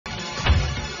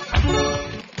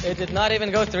It did not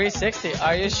even go 360.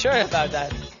 Are you sure about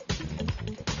that?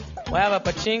 We have a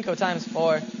Pachinko times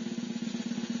 4.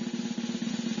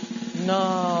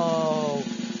 No.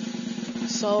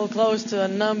 So close to a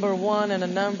number 1 and a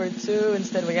number 2.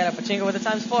 Instead, we got a Pachinko with a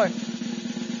times 4.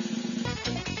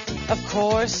 Of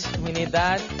course, we need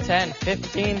that. 10,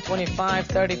 15, 25,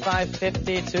 35,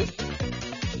 52.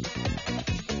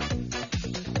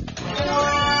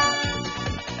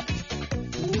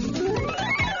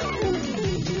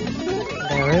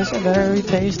 There is a very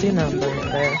tasty number in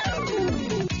there.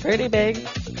 Pretty big.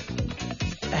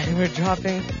 And we're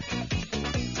dropping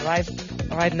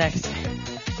right next.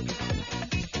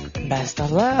 Best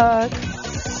of luck.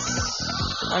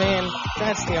 I mean,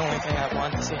 that's the only thing I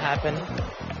want to see happen.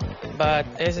 But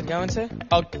is it going to?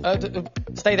 Oh,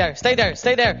 stay there, stay there,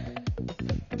 stay there.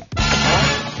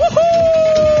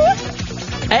 Woohoo!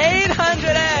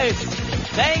 800x!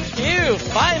 Thank you,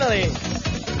 finally.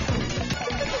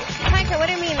 Pachinko, what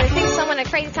do you mean? I think someone a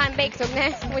crazy time baked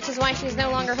which is why she's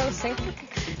no longer hosting.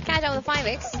 Catch out with the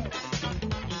 5x.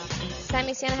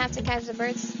 Sammy's gonna have to catch the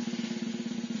birds.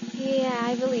 Yeah,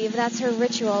 I believe that's her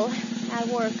ritual at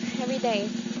work every day.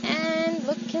 And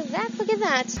look at that, look at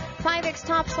that. 5x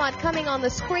top slot coming on the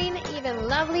screen, even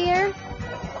lovelier.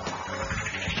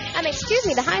 Excuse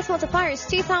me, the highest multiplier is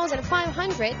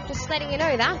 2,500. Just letting you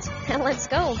know that. And let's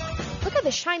go. Look at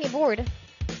the shiny board.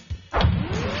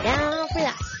 Down for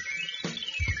that.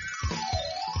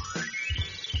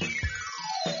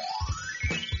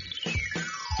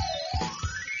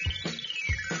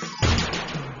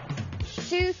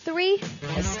 Two, three,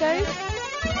 let's go.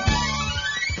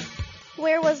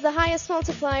 Where was the highest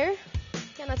multiplier?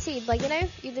 Cannot see it, but you know,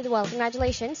 you did well.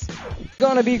 Congratulations.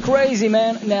 Gonna be crazy,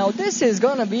 man. Now this is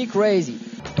gonna be crazy.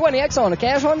 20x on the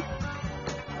cash one.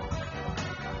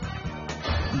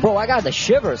 Bro, I got the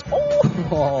shivers.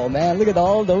 Oh man, look at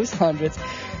all those hundreds.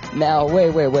 Now,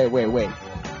 wait.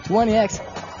 20x.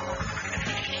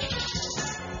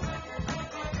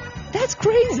 That's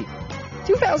crazy.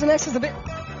 2000x is a bit...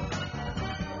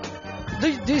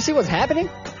 Do you see what's happening?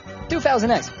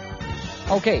 2000x.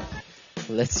 Okay,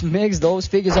 let's mix those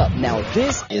figures up. Now,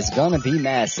 this is gonna be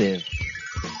massive.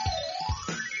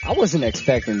 I wasn't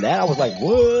expecting that. I was like,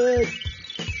 what?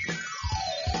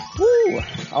 Woo!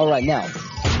 Alright, now,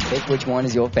 pick which one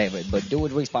is your favorite, but do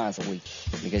it responsibly.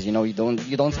 Because, you know, you don't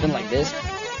spin like this.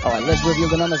 Alright, let's review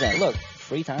the numbers and look.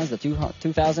 3 times the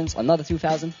 2000s, another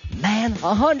 2000. Man,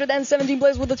 117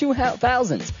 players with the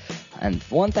 2000s. And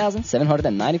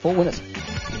 1,794 winners.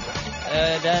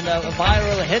 Then a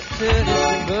viral hit is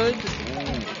good.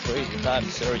 Crazy time,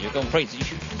 sir. You're going crazy.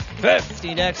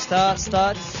 15x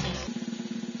starts.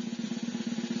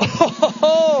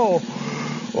 Oh,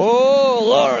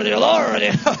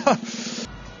 lordy.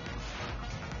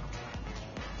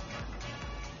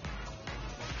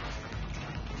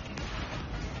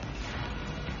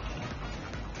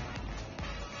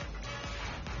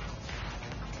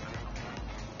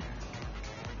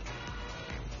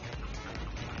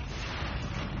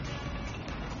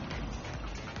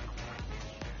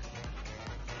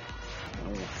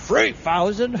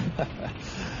 $3,000.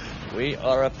 We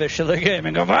are officially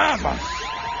gaming a bomb.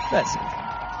 Let's see.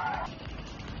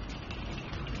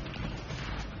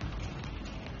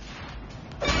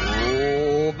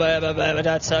 Oh, baby,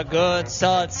 that's a good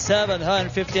start.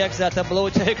 750x. That's a blue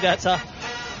tick. That's a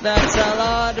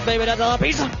lot, baby. That's a lot of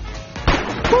pizza.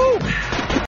 Woo!